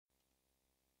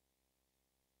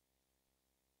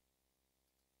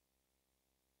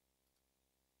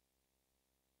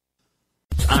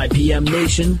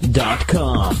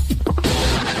IPMNation.com.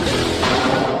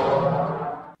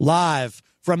 Live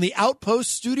from the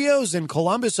Outpost Studios in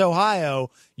Columbus,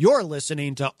 Ohio, you're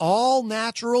listening to All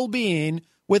Natural Being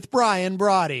with Brian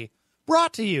Brawdy.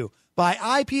 Brought to you by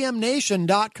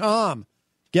IPMNation.com.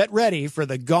 Get ready for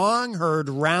the gong heard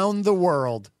round the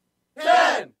world.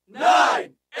 10,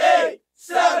 9, 8,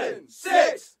 7,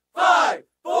 6, 5,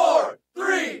 4,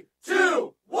 3,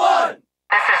 2, 1.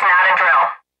 This is not a drill.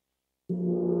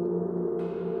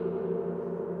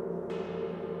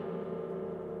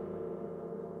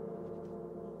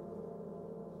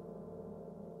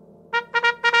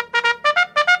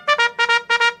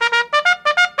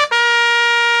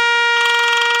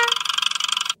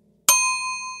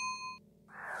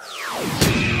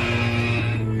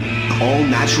 All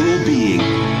Natural Being.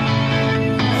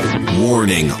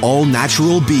 Warning, All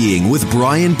Natural Being with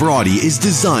Brian Brawdy is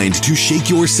designed to shake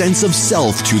your sense of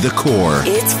self to the core.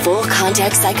 It's full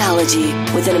contact psychology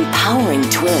with an empowering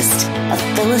twist, a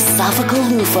philosophical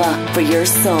loofah for your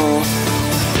soul.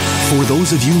 For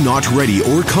those of you not ready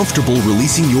or comfortable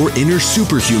releasing your inner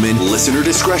superhuman, listener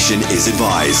discretion is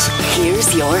advised.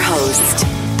 Here's your host,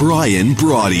 Brian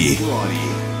Brawdy.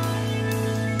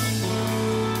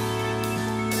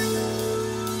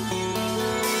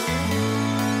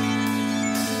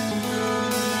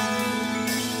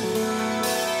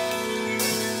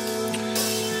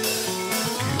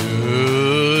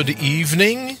 Good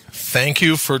evening. Thank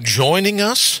you for joining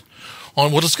us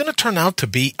on what is going to turn out to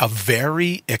be a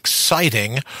very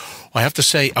exciting, I have to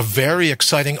say, a very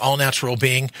exciting all-natural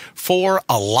being for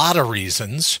a lot of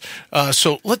reasons.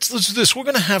 So let's do this. We're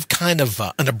going to have kind of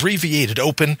an abbreviated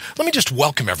open. Let me just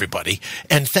welcome everybody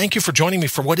and thank you for joining me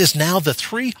for what is now the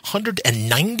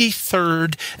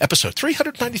 393rd episode,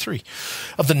 393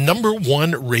 of the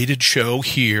 #1 rated show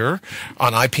here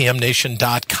on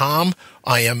IPMNation.com.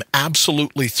 I am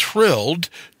absolutely thrilled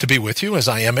to be with you, as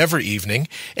I am every evening.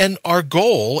 And our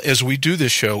goal, as we do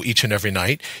this show each and every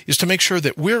night, is to make sure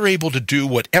that we're able to do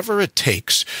whatever it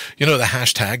takes. You know, the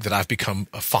hashtag that I've become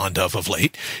fond of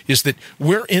late is that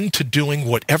we're into doing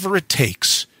whatever it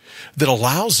takes that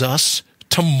allows us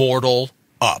to mortal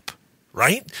up.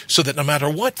 Right? So that no matter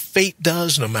what fate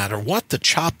does, no matter what the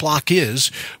chop block is,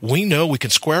 we know we can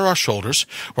square our shoulders.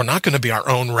 We're not going to be our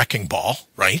own wrecking ball,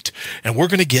 right? And we're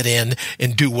going to get in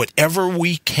and do whatever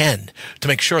we can to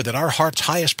make sure that our heart's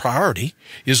highest priority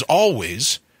is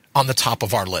always on the top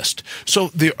of our list. So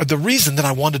the reason that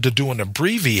I wanted to do an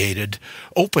abbreviated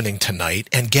opening tonight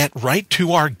and get right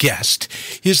to our guest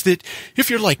is that if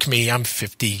you're like me, I'm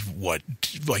 50,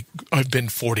 I've been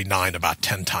 49 about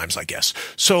 10 times, I guess.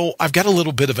 So I've got a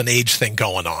little bit of an age thing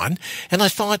going on. And I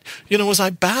thought, as I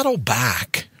battle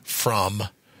back from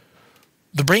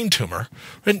the brain tumor,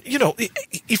 and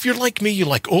if you're like me, you're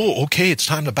like, oh, okay, it's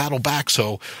time to battle back.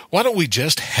 So why don't we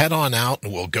just head on out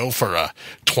and we'll go for a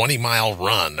 20-mile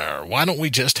run, or why don't we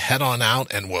just head on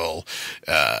out and we'll,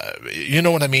 you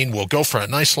know what I mean? We'll go for a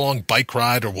nice long bike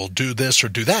ride, or we'll do this or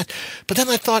do that. But then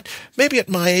I thought, maybe at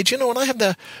my age, and I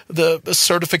have the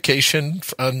certification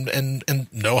and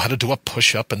know how to do a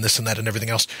push-up and this and that and everything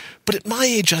else. But at my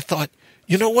age, I thought,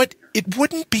 you know what? It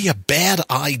wouldn't be a bad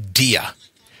idea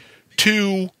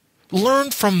to learn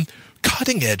from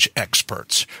cutting-edge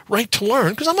experts, right? To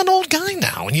learn, because I'm an old guy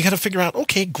now, and you got to figure out,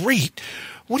 okay, great,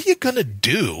 what are you going to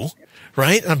do,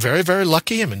 right? I'm very, very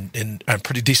lucky. I'm in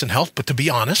pretty decent health, but to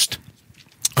be honest,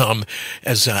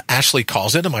 as Ashley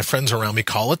calls it, and my friends around me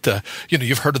call it,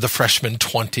 you've heard of the freshman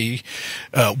 20.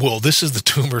 Well, this is the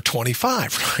tumor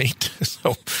 25, right?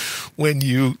 So when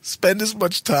you spend as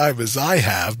much time as I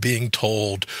have being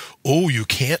told, oh, you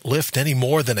can't lift any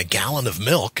more than a gallon of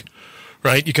milk,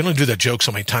 right? You can only do that joke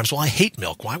so many times. Well, I hate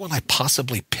milk. Why would I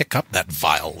possibly pick up that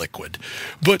vile liquid?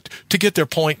 But to get their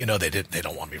point, they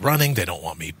don't want me running. They don't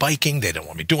want me biking. They don't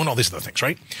want me doing all these other things,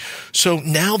 right? So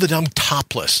now that I'm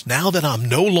topless, now that I'm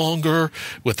no longer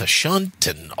with a shunt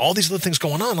and all these other things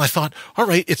going on, I thought, all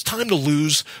right, it's time to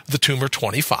lose the tumor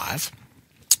 25,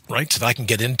 right? So that I can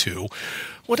get into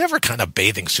whatever kind of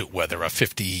bathing suit weather a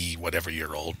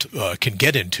 50-whatever-year-old can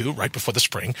get into right before the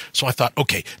spring. So I thought,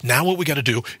 okay, now what we got to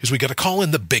do is we got to call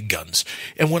in the big guns.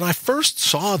 And when I first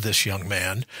saw this young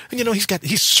man, and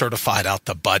he's certified out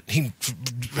the butt. He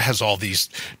has all these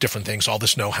different things, all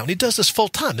this know-how, and he does this full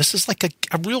time. This is like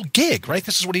a real gig, right?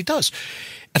 This is what he does.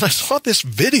 And I saw this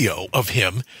video of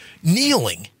him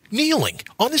kneeling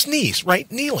on his knees,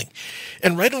 right? Kneeling.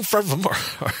 And right in front of him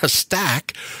are a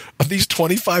stack of these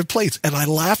 25 plates. And I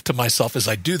laughed to myself as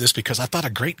I do this because I thought a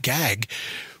great gag,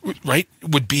 right,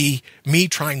 would be me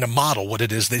trying to model what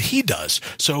it is that he does.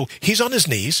 So he's on his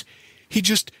knees. He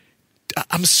just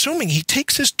I'm assuming he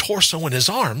takes his torso in his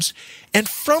arms, and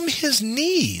from his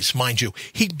knees, mind you,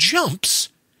 he jumps,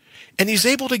 and he's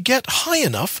able to get high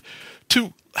enough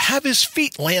to have his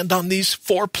feet land on these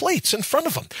 4 plates in front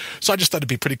of him. So I just thought it'd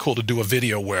be pretty cool to do a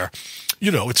video where,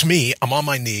 it's me, I'm on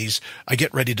my knees, I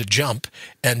get ready to jump,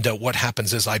 and what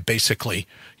happens is I basically,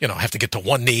 have to get to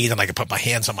one knee, then I can put my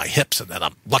hands on my hips, and then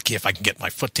I'm lucky if I can get my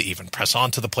foot to even press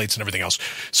onto the plates and everything else.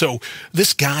 So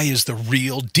this guy is the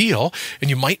real deal, and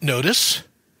you might notice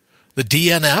the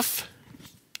DNF,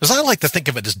 because I like to think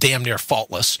of it as damn near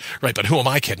faultless, right? But who am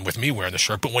I kidding with me wearing the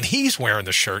shirt? But when he's wearing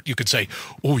the shirt, you could say,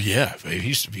 oh, yeah,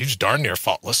 he's darn near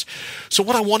faultless. So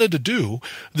what I wanted to do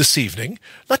this evening,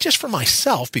 not just for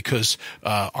myself, because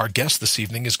our guest this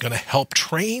evening is going to help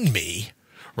train me,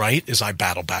 right, as I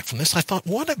battle back from this, I thought,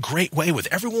 what a great way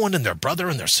with everyone and their brother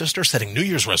and their sister setting New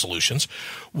Year's resolutions.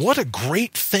 What a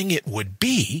great thing it would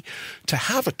be to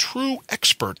have a true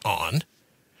expert on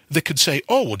that could say,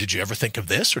 oh, well, did you ever think of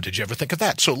this or did you ever think of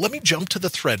that? So let me jump to the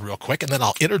thread real quick, and then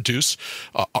I'll introduce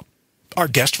our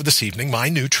guest for this evening, my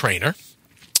new trainer.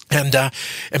 And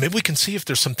maybe we can see if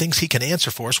there's some things he can answer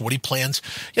for us, what he plans,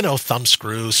 thumb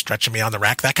screws, stretching me on the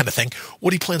rack, that kind of thing,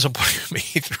 what he plans on putting me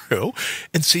through,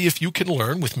 and see if you can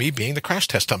learn with me being the crash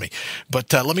test dummy.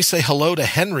 But let me say hello to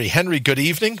Henry. Henry, good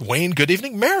evening. Wayne, good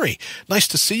evening. Mary, nice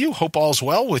to see you. Hope all's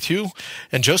well with you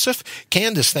and Joseph.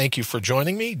 Candace, thank you for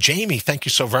joining me. Jamie, thank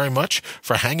you so very much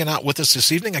for hanging out with us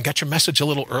this evening. I got your message a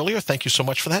little earlier. Thank you so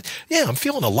much for that. Yeah, I'm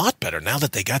feeling a lot better now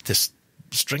that they got this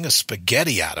string of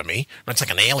spaghetti out of me. It's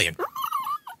like an alien.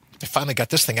 I finally got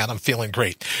this thing out. I'm feeling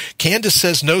great. Candace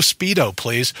says, no Speedo,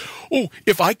 please. Oh,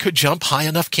 if I could jump high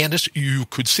enough, Candace, you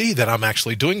could see that I'm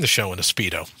actually doing the show in a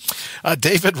Speedo.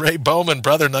 David Ray Bowman,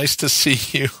 brother, nice to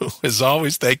see you. As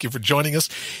always, thank you for joining us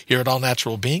here at All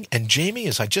Natural Being. And Jamie,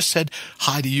 as I just said,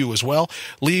 hi to you as well.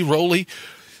 Lee Rowley.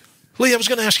 Lee, I was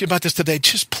going to ask you about this today.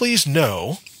 Just please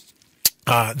know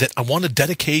that I want to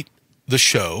dedicate the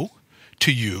show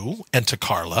to you and to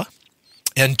Carla,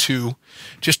 and to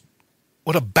just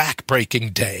what a back-breaking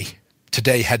day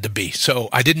today had to be. So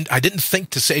I didn't think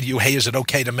to say to you, hey, is it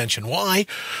okay to mention why?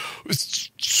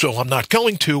 So I'm not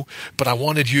going to, but I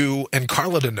wanted you and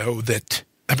Carla to know that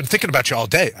I've been thinking about you all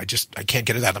day. I can't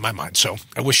get it out of my mind. So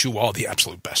I wish you all the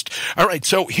absolute best. All right,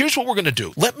 so here's what we're going to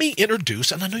do. Let me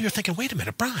introduce, and I know you're thinking, wait a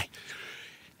minute, Bri,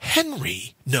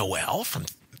 Henry Noel from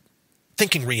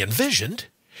Thinking Re-Envisioned.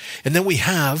 And then we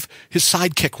have his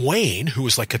sidekick, Wayne, who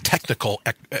is like a technical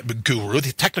guru,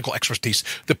 the technical expertise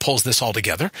that pulls this all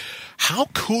together. How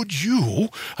could you,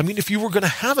 if you were going to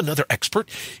have another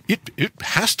expert, it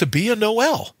has to be a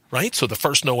Noel, right? So the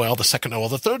first Noel, the second Noel,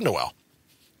 the third Noel.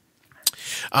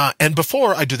 And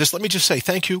before I do this, let me just say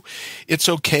thank you. It's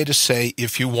okay to say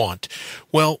if you want.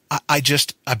 Well,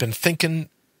 I've been thinking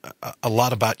a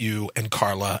lot about you and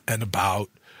Carla and about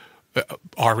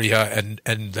Aria and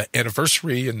the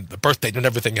anniversary and the birth date and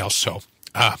everything else. So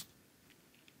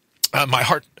my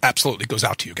heart absolutely goes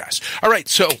out to you guys. All right,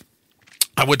 so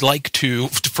I would like to,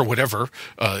 for whatever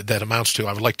that amounts to,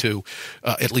 I would like to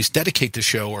at least dedicate the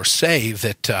show or say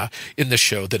that in the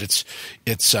show that it's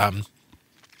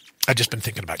I've just been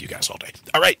thinking about you guys all day.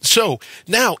 All right, so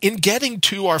now in getting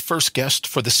to our first guest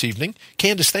for this evening,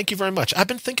 Candace, thank you very much. I've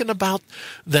been thinking about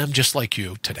them just like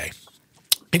you today.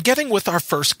 And getting with our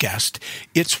first guest,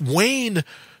 it's Wayne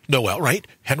Noel, right?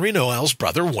 Henry Noel's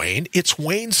brother, Wayne. It's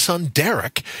Wayne's son,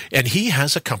 Derek, and he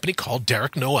has a company called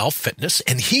Derek Noel Fitness,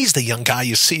 and he's the young guy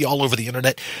you see all over the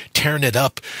internet tearing it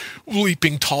up,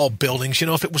 leaping tall buildings.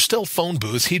 If it was still phone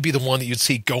booths, he'd be the one that you'd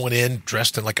see going in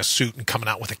dressed in like a suit and coming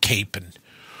out with a cape, and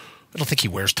I don't think he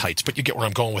wears tights, but you get where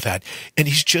I'm going with that. And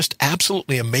he's just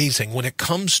absolutely amazing when it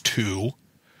comes to,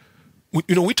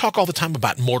 we talk all the time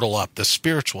about mortal up, the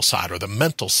spiritual side or the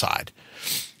mental side,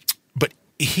 but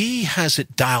he has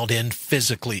it dialed in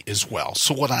physically as well.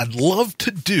 So what I'd love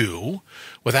to do,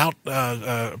 without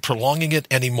prolonging it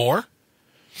anymore,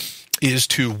 is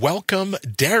to welcome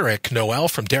Derek Noel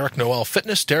from Derek Noel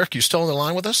Fitness. Derek, you still on the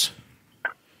line with us?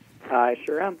 I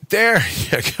sure am. There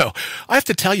you go. I have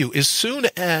to tell you, as soon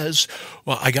as,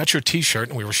 I got your T-shirt,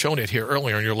 and we were showing it here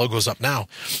earlier, and your logo's up now,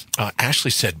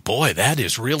 Ashley said, boy, that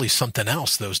is really something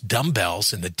else, those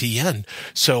dumbbells in the DN.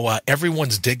 So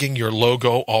everyone's digging your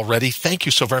logo already. Thank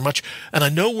you so very much. And I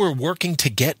know we're working to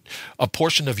get a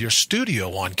portion of your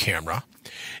studio on camera.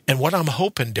 And what I'm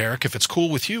hoping, Derek, if it's cool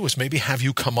with you, is maybe have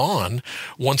you come on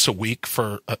once a week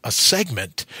for a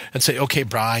segment and say, okay,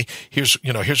 Bri, here's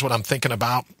what I'm thinking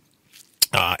about.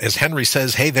 As Henry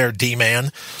says, hey there,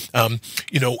 D-man,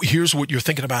 here's what you're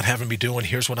thinking about having me doing.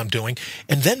 Here's what I'm doing.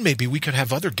 And then maybe we could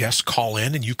have other guests call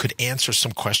in and you could answer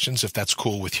some questions if that's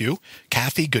cool with you.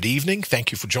 Kathy, good evening.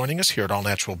 Thank you for joining us here at All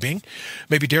Natural Being.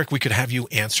 Maybe, Derek, we could have you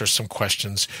answer some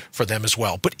questions for them as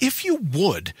well. But if you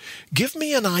would, give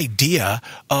me an idea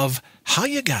of how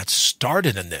you got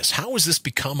started in this. How has this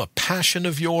become a passion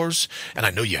of yours? And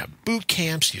I know you have boot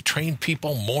camps. You train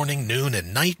people morning, noon,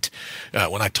 and night.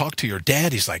 When I talk to your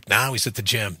dad, he's like, no, he's at the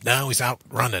gym. No, he's out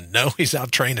running. No, he's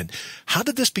out training. How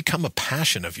did this become a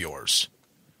passion of yours?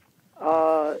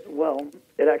 Well,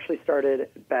 it actually started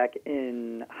back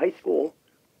in high school,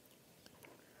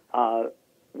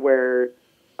 where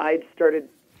I'd started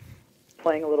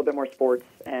playing a little bit more sports,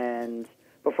 and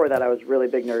before that I was a really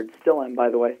big nerd. Still am, by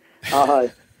the way.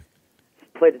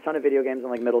 Played a ton of video games in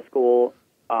like middle school,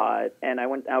 and I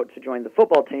went out to join the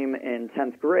football team in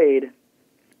 10th grade.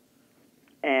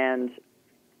 And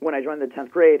when I joined the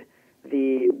 10th grade,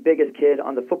 the biggest kid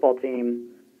on the football team,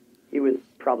 he was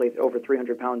probably over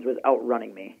 300 pounds, was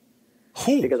outrunning me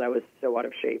because I was so out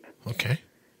of shape. Okay.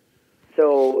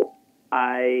 So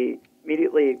I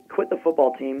immediately quit the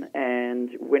football team and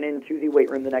went into the weight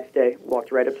room the next day,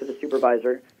 walked right up to the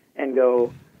supervisor and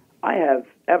go, I have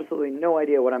absolutely no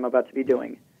idea what I'm about to be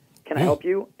doing. Can I help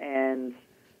you? And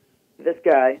this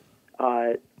guy,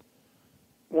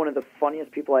 one of the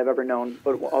funniest people I've ever known,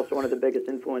 but also one of the biggest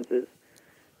influences,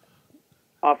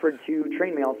 offered to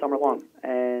train me all summer long.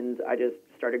 And I just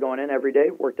started going in every day,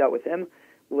 worked out with him,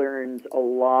 learned a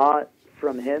lot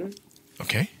from him.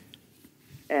 Okay.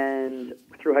 And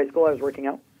through high school, I was working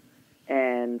out.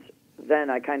 And then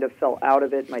I kind of fell out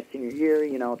of it my senior year.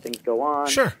 You know, things go on.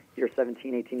 Sure. You're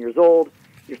 17, 18 years old.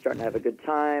 You're starting to have a good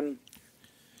time.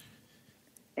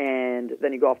 And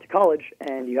then you go off to college,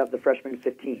 and you have the freshman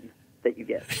 15 that you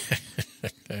get.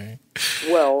 Okay.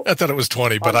 Well, I thought it was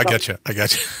 20, but I get you. I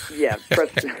got you. Yeah. For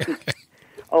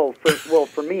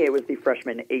me, it was the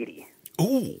freshman 80.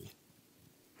 Ooh.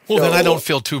 Well, then I don't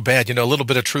feel too bad. You know, a little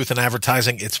bit of truth in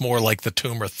advertising, it's more like the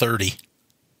Toomer 30.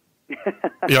 You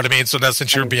know what I mean? So that's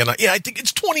since you're being I think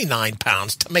it's 29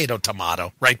 pounds,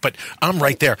 tomato, right? But I'm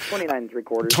right there. 29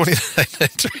 3/4. 29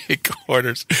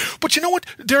 3/4. But you know what,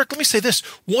 Derek, let me say this.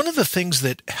 One of the things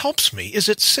that helps me is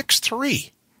at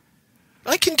 6'3".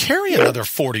 I can carry another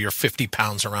 40 or 50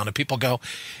 pounds around and people go,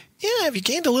 yeah, have you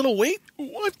gained a little weight?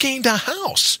 Well, I've gained a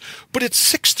house. But at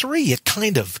 6'3", it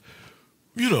kind of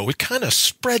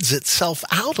spreads itself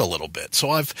out a little bit. So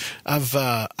I've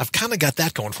kind of got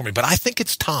that going for me. But I think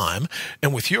it's time,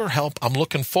 and with your help, I'm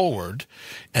looking forward.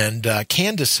 And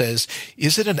Candace says,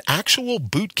 is it an actual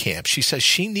boot camp? She says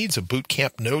she needs a boot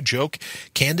camp, no joke.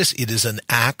 Candace, it is an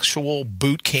actual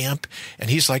boot camp,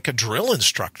 and he's like a drill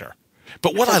instructor.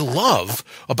 But what I love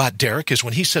about Derek is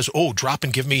when he says, oh, drop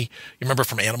and give me, you remember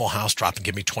from Animal House, drop and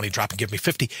give me 20, drop and give me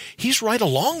 50. He's right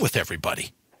along with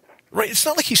everybody. Right? It's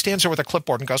not like he stands there with a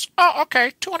clipboard and goes, oh,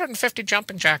 okay, 250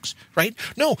 jumping jacks, right?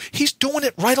 No, he's doing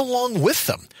it right along with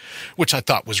them, which I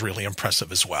thought was really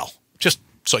impressive as well. Just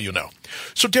so you know.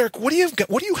 So, Derek, what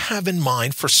do you have in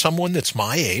mind for someone that's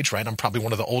my age, right? I'm probably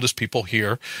one of the oldest people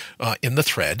here in the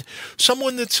thread.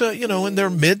 Someone that's, in their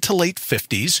mid to late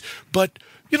 50s, but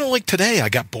like today, I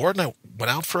got bored and I went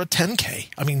out for a 10K.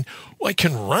 I mean, I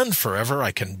can run forever.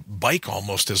 I can bike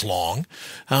almost as long.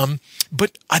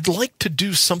 But I'd like to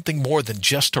do something more than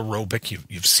just aerobic.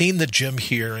 You've seen the gym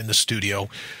here in the studio.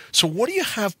 So what do you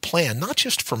have planned, not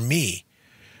just for me,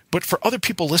 but for other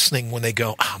people listening when they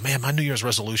go, oh, man, my New Year's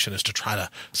resolution is to try to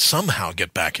somehow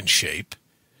get back in shape.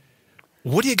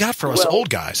 What do you got for us old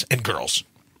guys and girls?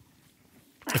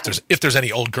 If there's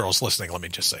any old girls listening, let me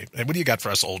just say, what do you got for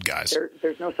us old guys?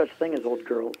 There's no such thing as old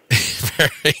girls.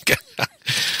 Very good.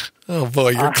 Oh boy,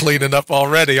 you're cleaning up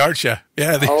already, aren't you?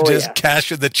 Yeah, they're just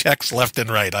cashing the checks left and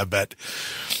right, I bet.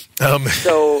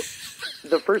 So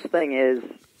the first thing is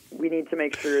we need to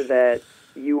make sure that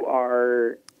you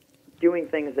are doing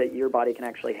things that your body can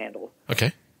actually handle.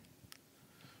 Okay.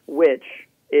 Which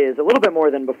is a little bit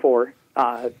more than before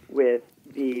with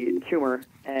the tumor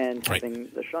and having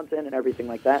the shunt in and everything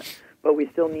like that. But we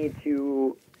still need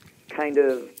to kind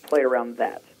of play around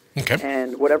that. Okay.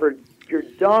 And whatever your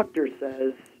doctor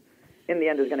says, in the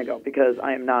end, is going to go. Because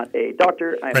I am not a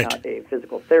doctor. I am not a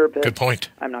physical therapist. Good point.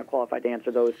 I'm not qualified to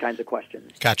answer those kinds of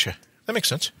questions. Gotcha. That makes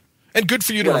sense. And good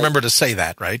for you to remember to say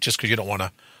that, right? Just because you don't want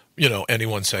to,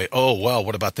 anyone say, oh, well,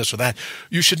 what about this or that?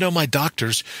 You should know my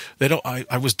doctors. They don't.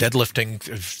 I was deadlifting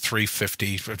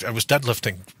 350. I was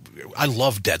deadlifting. I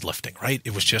love deadlifting, right?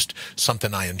 It was just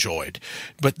something I enjoyed.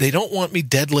 But they don't want me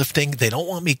deadlifting. They don't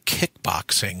want me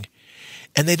kickboxing.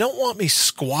 And they don't want me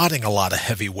squatting a lot of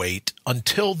heavy weight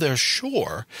until they're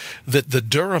sure that the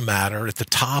dura mater at the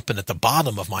top and at the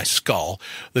bottom of my skull,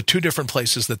 the two different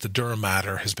places that the dura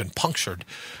mater has been punctured,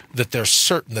 that they're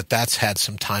certain that that's had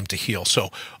some time to heal. So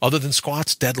other than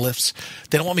squats, deadlifts,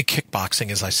 they don't want me kickboxing,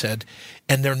 as I said,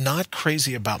 and they're not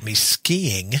crazy about me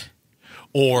skiing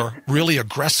or really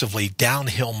aggressively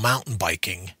downhill mountain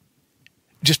biking,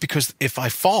 just because if I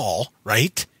fall,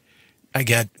 right, I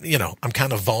get, I'm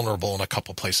kind of vulnerable in a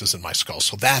couple places in my skull.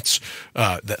 So that's,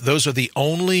 those are the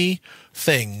only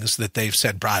things that they've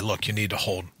said, Bri, look, you need to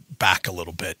hold back a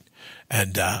little bit.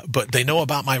 And, but they know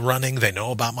about my running. They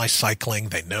know about my cycling.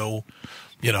 They know,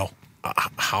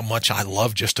 how much I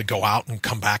love just to go out and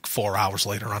come back 4 hours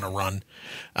later on a run.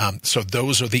 So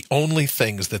those are the only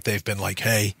things that they've been like,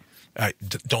 hey,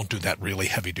 don't do that really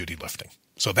heavy duty lifting.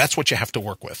 So that's what you have to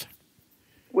work with.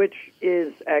 Which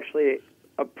is actually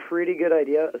a pretty good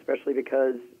idea, especially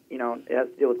because, it has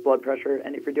to deal with blood pressure.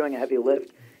 And if you're doing a heavy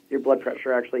lift, your blood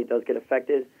pressure actually does get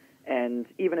affected. And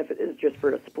even if it is just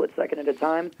for a split second at a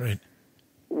time, right,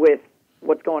 with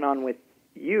what's going on with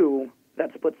you,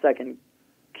 that split second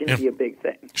can be a big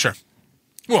thing. Sure.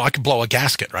 Well, I could blow a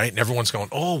gasket, right? And everyone's going,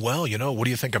 oh, well, what do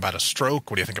you think about a stroke?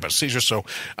 What do you think about a seizure? So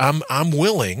I'm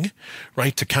willing,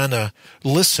 right, to kind of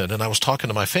listen. And I was talking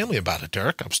to my family about it,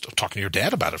 Derek. I'm still talking to your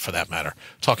dad about it, for that matter.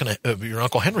 Talking to your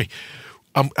Uncle Henry.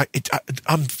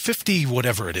 I'm 50,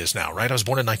 whatever it is now, right? I was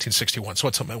born in 1961. So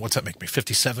what's that make me?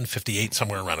 57, 58,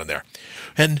 somewhere around in there.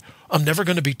 And I'm never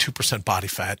going to be 2% body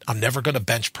fat. I'm never going to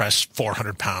bench press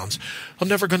 400 pounds. I'm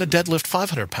never going to deadlift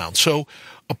 500 pounds. So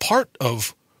a part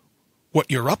of what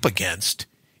you're up against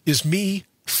is me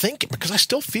thinking, because I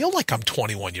still feel like I'm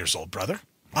 21 years old, brother.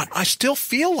 I still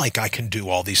feel like I can do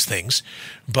all these things,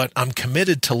 but I'm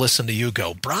committed to listen to you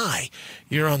go, Bri,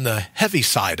 you're on the heavy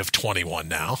side of 21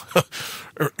 now.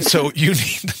 So you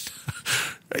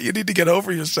need to get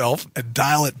over yourself and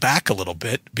dial it back a little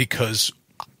bit, because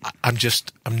I'm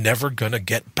never going to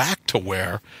get back to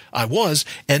where I was.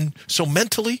 And so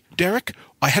mentally, Derek,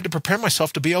 I had to prepare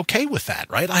myself to be okay with that,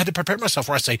 right? I had to prepare myself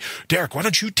where I say, Derek, why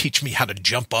don't you teach me how to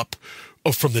jump up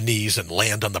from the knees and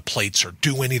land on the plates or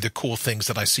do any of the cool things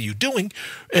that I see you doing?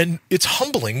 And it's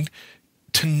humbling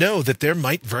to know that there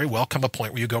might very well come a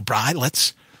point where you go, Bri,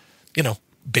 let's,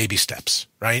 baby steps,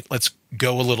 right? Let's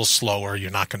go a little slower. You're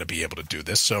not going to be able to do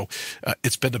this. So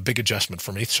it's been a big adjustment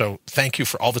for me. So thank you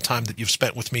for all the time that you've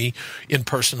spent with me in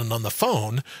person and on the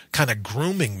phone, kind of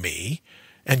grooming me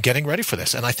and getting ready for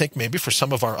this. And I think maybe for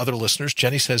some of our other listeners,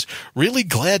 Jenny says, really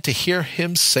glad to hear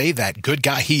him say that. Good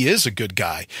guy. He is a good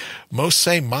guy. Most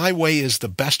say my way is the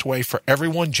best way for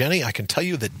everyone. Jenny, I can tell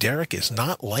you that Derek is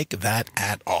not like that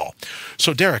at all.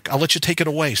 So Derek, I'll let you take it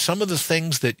away. Some of the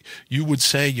things that you would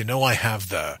say, I have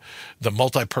the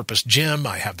multi-purpose gym.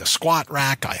 I have the squat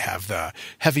rack. I have the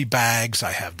heavy bags.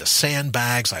 I have the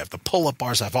sandbags. I have the pull-up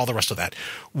bars. I have all the rest of that.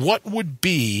 What would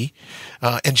be,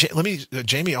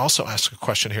 Jamie also asked a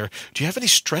question here. Do you have any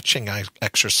stretching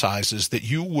exercises that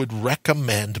you would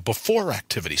recommend before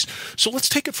activities? So let's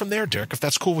take it from there, Derek, if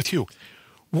that's cool with you.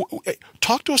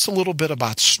 Talk to us a little bit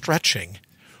about stretching.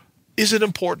 Is it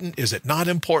important? Is it not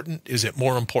important? Is it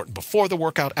more important before the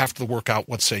workout, after the workout?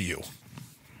 What say you?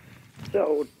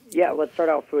 So, let's start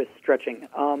off with stretching.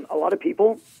 A lot of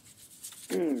people,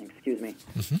 excuse me,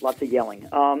 lots of yelling.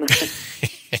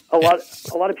 A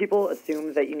lot of people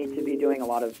assume that you need to be doing a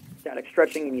lot of static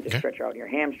stretching. You need to stretch out your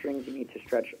hamstrings. You need to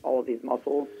stretch all of these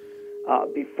muscles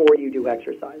before you do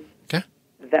exercise. Okay.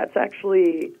 That's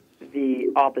actually the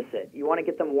opposite. You want to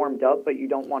get them warmed up, but you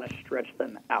don't want to stretch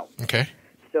them out. Okay.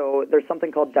 So there's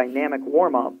something called dynamic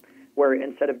warm-up, where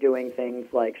instead of doing things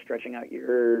like stretching out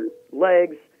your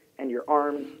legs and your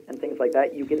arms and things like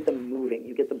that, you get them moving.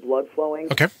 You get the blood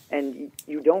flowing. Okay. And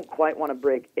you don't quite want to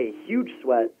break a huge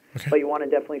sweat, but you want to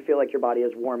definitely feel like your body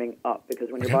is warming up,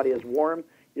 because when your body is warm,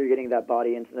 you're getting that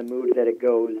body into the mood that it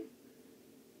goes,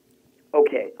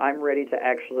 okay, I'm ready to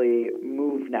actually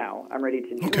move now. I'm ready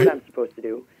to do what I'm supposed to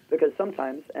do, because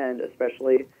sometimes, and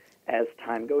especially as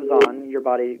time goes on, your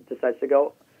body decides to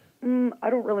go, I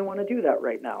don't really want to do that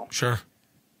right now. Sure.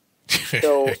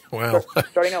 So well.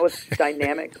 Starting out with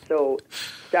dynamic. So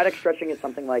static stretching is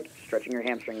something like stretching your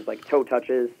hamstrings, like toe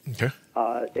touches,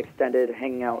 extended,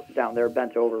 hanging out down there,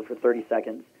 bent over for 30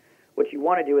 seconds. What you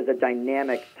want to do is a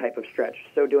dynamic type of stretch.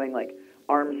 So doing like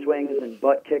arm swings and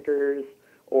butt kickers,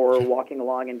 or walking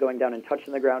along and going down and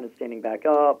touching the ground and standing back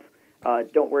up.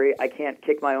 Don't worry, I can't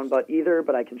kick my own butt either,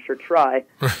 but I can sure try.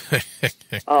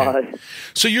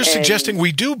 So you're suggesting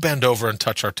we do bend over and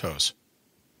touch our toes?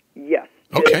 Yes.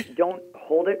 Okay. Don't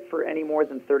hold it for any more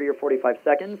than 30 or 45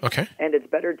 seconds. Okay. And it's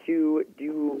better to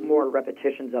do more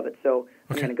repetitions of it. So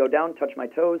I'm going to go down, touch my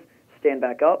toes, stand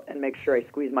back up and make sure I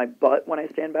squeeze my butt when I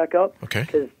stand back up. Okay.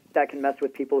 Because that can mess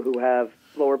with people who have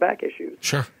lower back issues.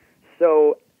 Sure.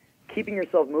 So keeping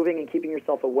yourself moving and keeping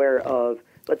yourself aware of,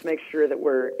 let's make sure that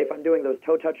if I'm doing those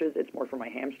toe touches, it's more for my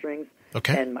hamstrings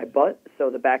and my butt. So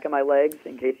the back of my legs,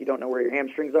 in case you don't know where your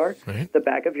hamstrings are, the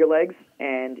back of your legs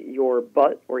and your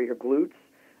butt or your glutes.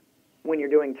 When you're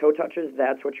doing toe touches,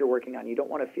 that's what you're working on. You don't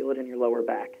want to feel it in your lower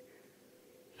back.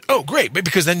 Oh, great,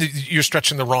 because then you're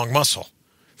stretching the wrong muscle.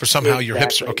 For somehow your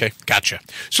hips. Okay, gotcha.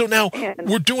 So now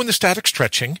we're doing the static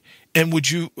stretching, and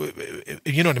would you,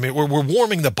 you know what I mean? We're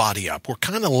warming the body up. We're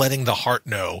kind of letting the heart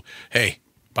know, hey,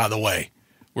 by the way,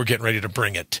 we're getting ready to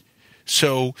bring it.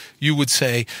 So you would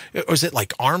say, or is it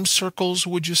like arm circles,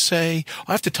 would you say?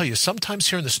 I have to tell you, sometimes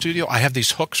here in the studio, I have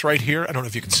these hooks right here. I don't know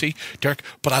if you can see, Derek,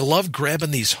 but I love grabbing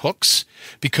these hooks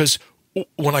because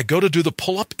when I go to do the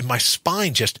pull-up, my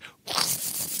spine just...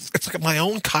 It's like my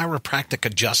own chiropractic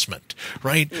adjustment,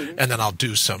 right? Mm-hmm. And then I'll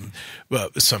do some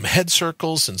head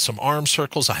circles and some arm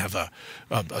circles. I have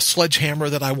a sledgehammer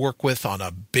that I work with on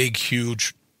a big,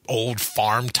 huge, old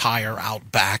farm tire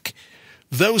out back.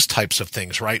 Those types of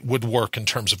things, right, would work in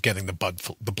terms of getting the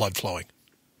blood flowing.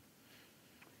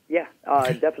 Yeah,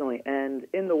 definitely. And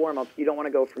in the warm-ups, you don't want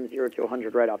to go from 0 to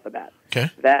 100 right off the bat.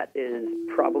 Okay. That is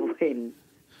probably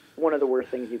one of the worst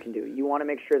things you can do. You want to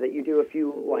make sure that you do a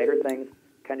few lighter things.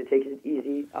 Kind of take it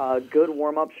easy. Good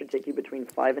warm-up should take you between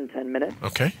 5 and 10 minutes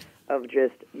of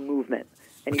just movement.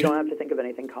 And you don't have to think of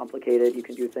anything complicated. You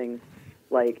can do things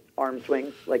like arm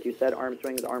swings, like you said, arm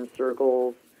swings, arm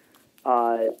circles,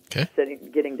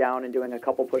 getting down and doing a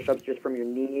couple push-ups just from your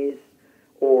knees,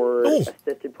 or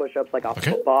assisted push-ups like off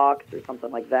of a box or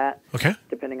something like that,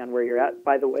 depending on where you're at.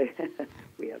 By the way,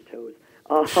 we have toes.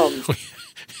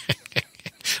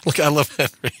 Look, I love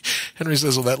Henry. Henry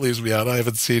says, well, that leaves me out. I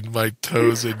haven't seen my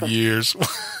toes in years.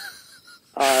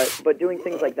 But doing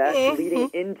things like that, leading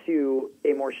into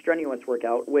a more strenuous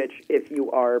workout, which if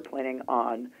you are planning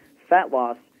on fat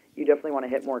loss, you definitely want to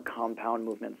hit more compound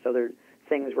movements. So there are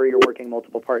things where you're working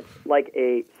multiple parts, like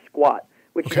a squat,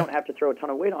 which you don't have to throw a ton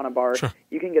of weight on a bar. Sure.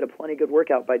 You can get a plenty good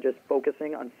workout by just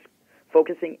focusing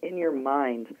in your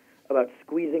mind about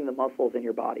squeezing the muscles in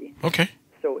your body. Okay.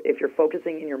 So if you're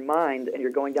focusing in your mind and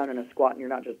you're going down in a squat and you're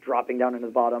not just dropping down into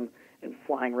the bottom and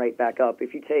flying right back up,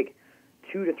 if you take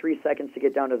 2 to 3 seconds to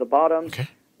get down to the bottom,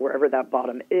 wherever that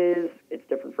bottom is, it's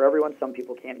different for everyone. Some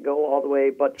people can't go all the way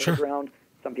butt to the ground.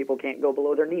 Some people can't go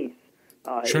below their knees.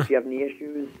 If you have knee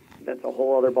issues, that's a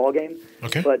whole other ballgame.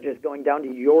 But just going down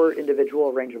to your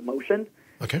individual range of motion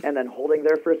and then holding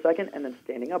there for a second and then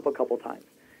standing up a couple times.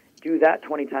 Do that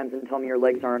 20 times and tell me your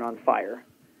legs aren't on fire.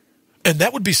 And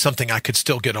that would be something I could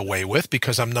still get away with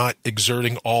because I'm not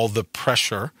exerting all the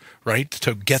pressure, right,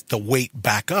 to get the weight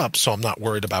back up, so I'm not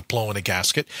worried about blowing a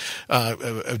gasket.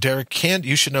 Derek,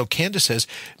 you should know, Candace says,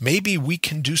 maybe we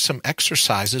can do some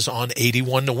exercises on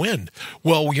 81 to win.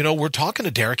 Well, you know, we're talking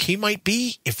to Derek. He might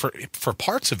be, for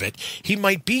parts of it, he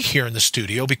might be here in the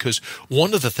studio because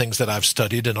one of the things that I've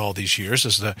studied in all these years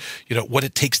is what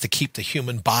it takes to keep the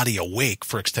human body awake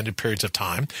for extended periods of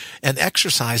time. And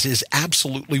exercise is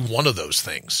absolutely one of those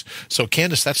things. So,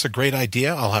 Candace, that's a great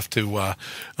idea. I'll have to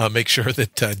make sure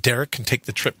that Derek can take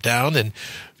the trip down, and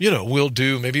we'll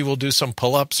do some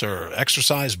pull-ups or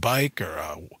exercise bike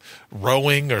or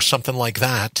rowing or something like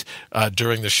that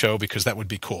during the show because that would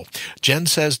be cool. Jen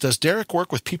says, does Derek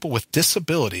work with people with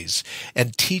disabilities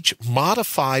and teach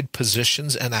modified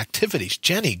positions and activities?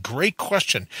 Jenny, great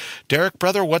question. Derek,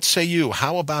 brother, what say you?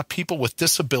 How about people with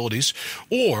disabilities?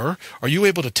 Or are you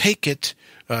able to take it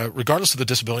regardless of the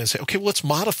disability and say, okay, well, let's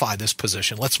modify this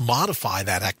position. Let's modify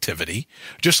that activity.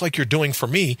 Just like you're doing for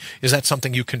me, is that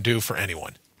something you can do for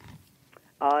anyone?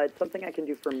 It's something I can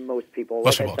do for most people.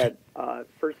 Like I said,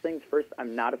 first things first,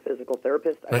 I'm not a physical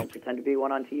therapist. I don't pretend to be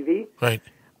one on TV. Right.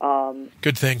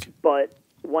 Good thing. But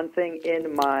one thing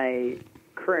in my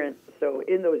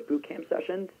in those boot camp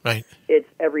sessions, it's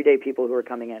everyday people who are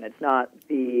coming in. It's not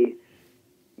the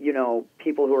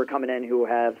people who are coming in who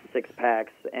have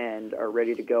six-packs and are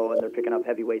ready to go and they're picking up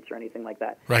heavy weights or anything like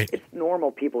that. Right. It's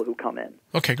normal people who come in.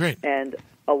 Okay, great. And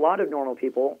a lot of normal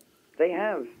people, they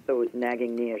have those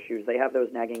nagging knee issues. They have those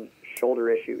nagging shoulder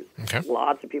issues. Okay.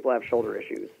 Lots of people have shoulder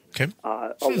issues. Okay.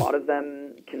 A lot of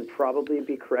them can probably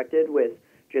be corrected with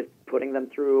just putting them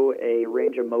through a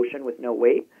range of motion with no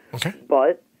weight. Okay.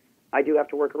 But I do have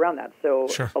to work around that. So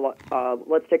sure.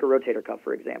 Let's take a rotator cuff,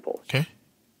 for example. Okay.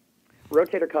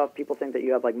 Rotator cuff, people think that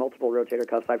you have like multiple rotator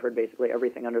cuffs. I've heard basically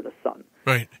everything under the sun.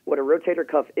 Right. What a rotator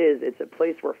cuff is, it's a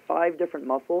place where 5 different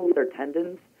muscles, their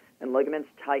tendons and ligaments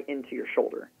tie into your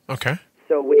shoulder. Okay.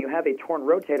 So when you have a torn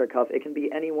rotator cuff, it can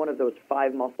be any one of those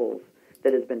 5 muscles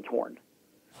that has been torn.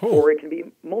 or it can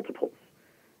be multiples.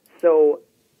 So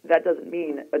that doesn't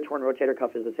mean a torn rotator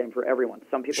cuff is the same for everyone.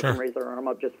 Some people can raise their arm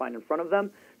up just fine in front of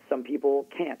them. Some people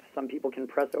can't. Some people can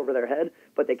press over their head,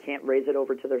 but they can't raise it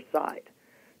over to their side.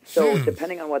 So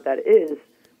depending on what that is,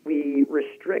 we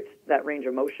restrict that range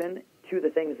of motion to the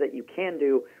things that you can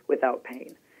do without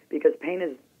pain. Because pain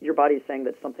is your body saying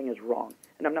that something is wrong.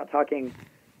 And I'm not talking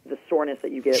the soreness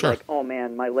that you get, like, oh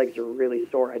man, my legs are really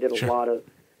sore. I did a lot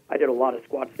of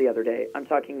squats the other day. I'm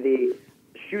talking the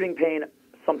shooting pain.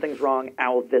 Something's wrong.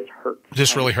 Ow, this hurts.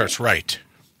 This really hurts. Right.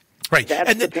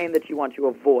 That's the pain that you want to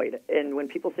avoid. And when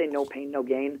people say no pain, no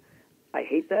gain, I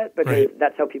hate that because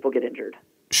that's how people get injured.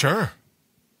 Sure.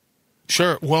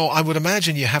 Well, I would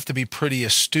imagine you have to be pretty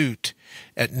astute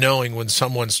at knowing when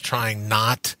someone's trying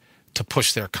not to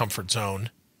push their comfort zone,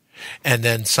 and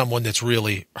then someone that's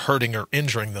really hurting or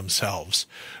injuring themselves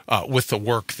with the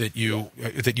work that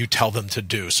you tell them to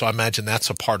do. So I imagine that's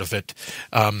a part of it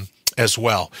as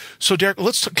well. So Derek,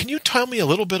 can you tell me a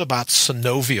little bit about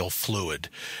synovial fluid?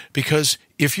 Because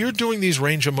if you're doing these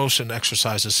range of motion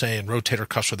exercises, saying rotator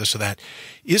cuffs or this or that,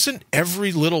 isn't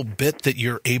every little bit that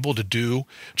you're able to do,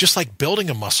 just like building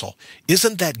a muscle,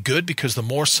 isn't that good? Because the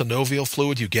more synovial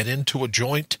fluid you get into a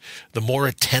joint, the more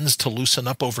it tends to loosen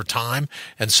up over time.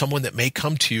 And someone that may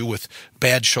come to you with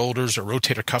bad shoulders or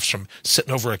rotator cuffs from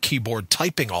sitting over a keyboard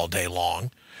typing all day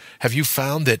long, have you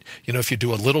found that, if you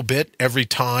do a little bit every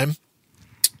time,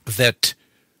 that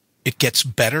it gets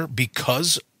better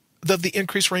because of the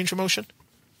increased range of motion?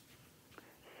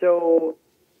 So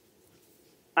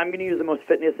I'm going to use the most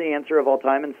fitnessy answer of all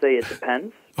time and say it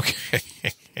depends. Okay.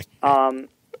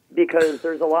 Because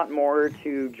there's a lot more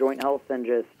to joint health than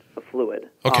just a fluid.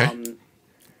 Okay.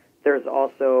 There's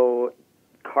also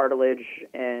cartilage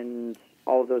and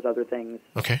all of those other things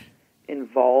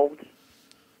involved.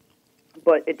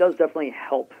 But it does definitely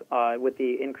help with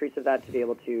the increase of that to be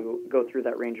able to go through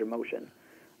that range of motion.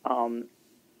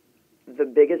 The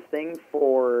biggest thing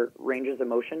for ranges of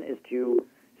motion is to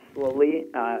slowly,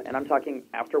 and I'm talking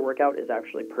after workout is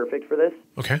actually perfect for this,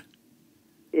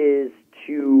 is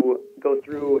to go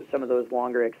through some of those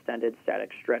longer extended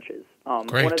static stretches.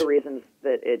 One of the reasons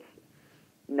that it's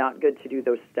not good to do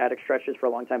those static stretches for a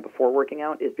long time before working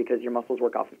out is because your muscles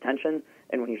work off of tension,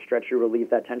 and when you stretch, you relieve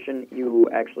that tension. You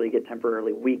actually get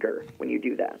temporarily weaker when you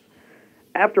do that.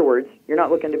 Afterwards, you're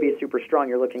not looking to be super strong.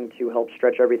 You're looking to help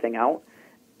stretch everything out.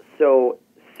 So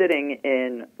sitting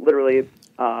in, literally,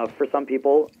 for some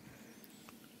people,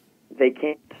 they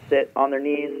can't sit on their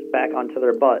knees back onto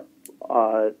their butt.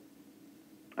 I'm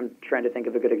trying to think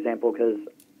of a good example because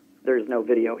there's no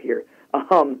video here.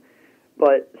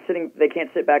 But they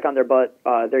can't sit back on their butt,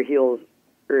 their heels,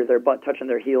 or their butt touching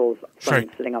their heels from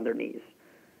sitting on their knees.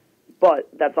 But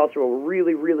that's also a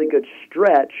really, really good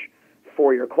stretch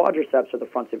for your quadriceps or the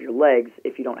fronts of your legs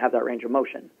if you don't have that range of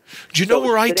motion. Do you know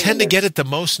where I tend to get it the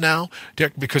most now,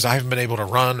 Derek, because I haven't been able to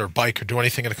run or bike or do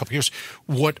anything in a couple of years?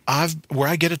 Where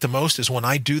I get it the most is when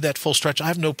I do that full stretch. I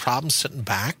have no problem sitting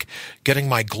back, getting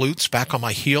my glutes back on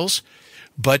my heels,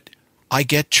 but I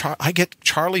get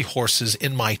Charlie horses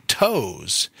in my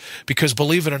toes because,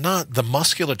 believe it or not, the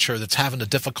musculature that's having a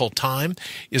difficult time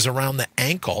is around the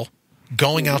ankle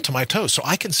going out to my toes. So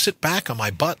I can sit back on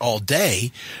my butt all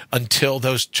day until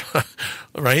those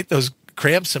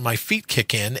cramps in my feet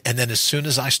kick in, and then as soon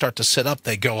as I start to sit up,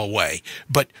 they go away.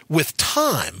 But with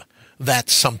time,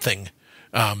 that's something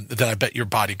that I bet your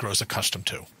body grows accustomed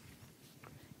to.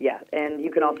 Yeah, and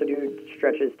you can also do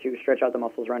stretches to stretch out the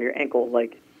muscles around your ankle,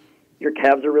 like your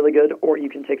calves are really good, or you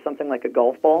can take something like a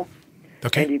golf ball,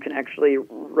 and you can actually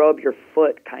rub your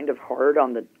foot kind of hard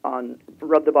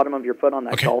rub the bottom of your foot on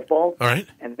that golf ball,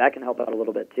 and that can help out a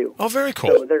little bit too. Oh, very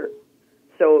cool.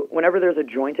 So whenever there's a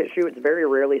joint issue, it's very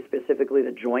rarely specifically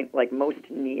the joint. Like most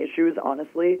knee issues,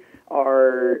 honestly,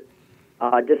 are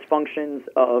dysfunctions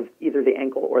of either the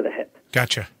ankle or the hip.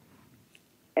 Gotcha.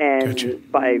 And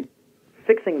by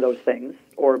fixing those things,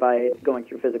 or by going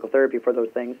through physical therapy for those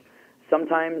things,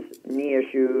 sometimes knee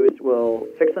issues will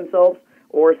fix themselves,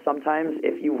 or sometimes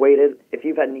if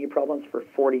you've had knee problems for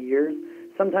 40 years,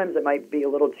 sometimes it might be a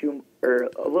little too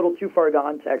far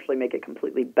gone to actually make it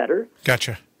completely better.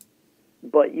 Gotcha.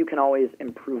 But you can always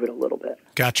improve it a little bit.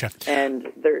 Gotcha.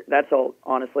 And that's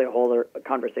honestly a whole other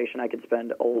conversation I could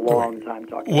spend a long time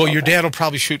talking about. Well, your dad will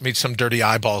probably shoot me some dirty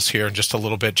eyeballs here in just a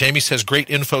little bit. Jamie says, great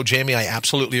info, Jamie. I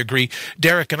absolutely agree.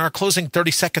 Derek, in our closing 30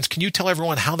 seconds, can you tell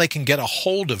everyone how they can get a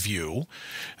hold of you,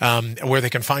 where they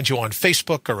can find you on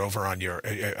Facebook or over on your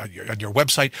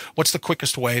website? What's the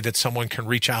quickest way that someone can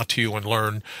reach out to you and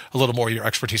learn a little more of your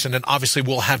expertise? And then obviously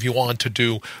we'll have you on to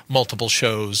do multiple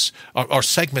shows or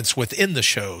segments within in the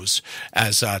shows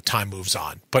as time moves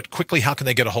on. But quickly, how can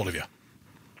they get a hold of you?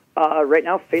 Right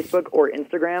now, Facebook or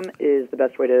Instagram is the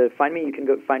best way to find me. You can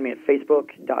go find me at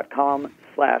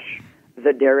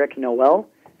facebook.com/TheDerekNoel,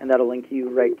 and that'll link you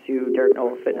right to Derek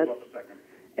Noel Fitness.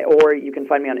 Or you can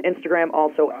find me on Instagram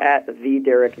also at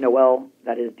TheDerekNoel.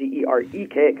 That is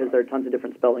DEREK, because there are tons of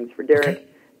different spellings for Derek. Okay.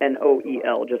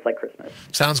 Noel, just like Christmas.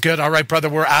 Sounds good. All right, brother,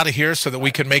 we're out of here so that we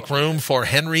can make room for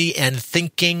Henry and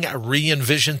Thinking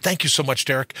Re-Envision. Thank you so much,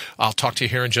 Derek. I'll talk to you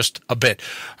here in just a bit.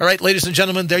 All right, ladies and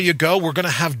gentlemen, there you go. We're going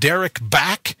to have Derek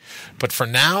back. But for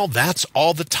now, that's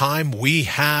all the time we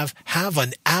have. Have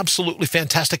an absolutely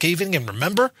fantastic evening. And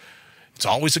remember, it's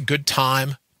always a good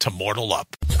time to mortal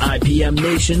up.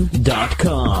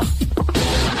 IPMNation.com.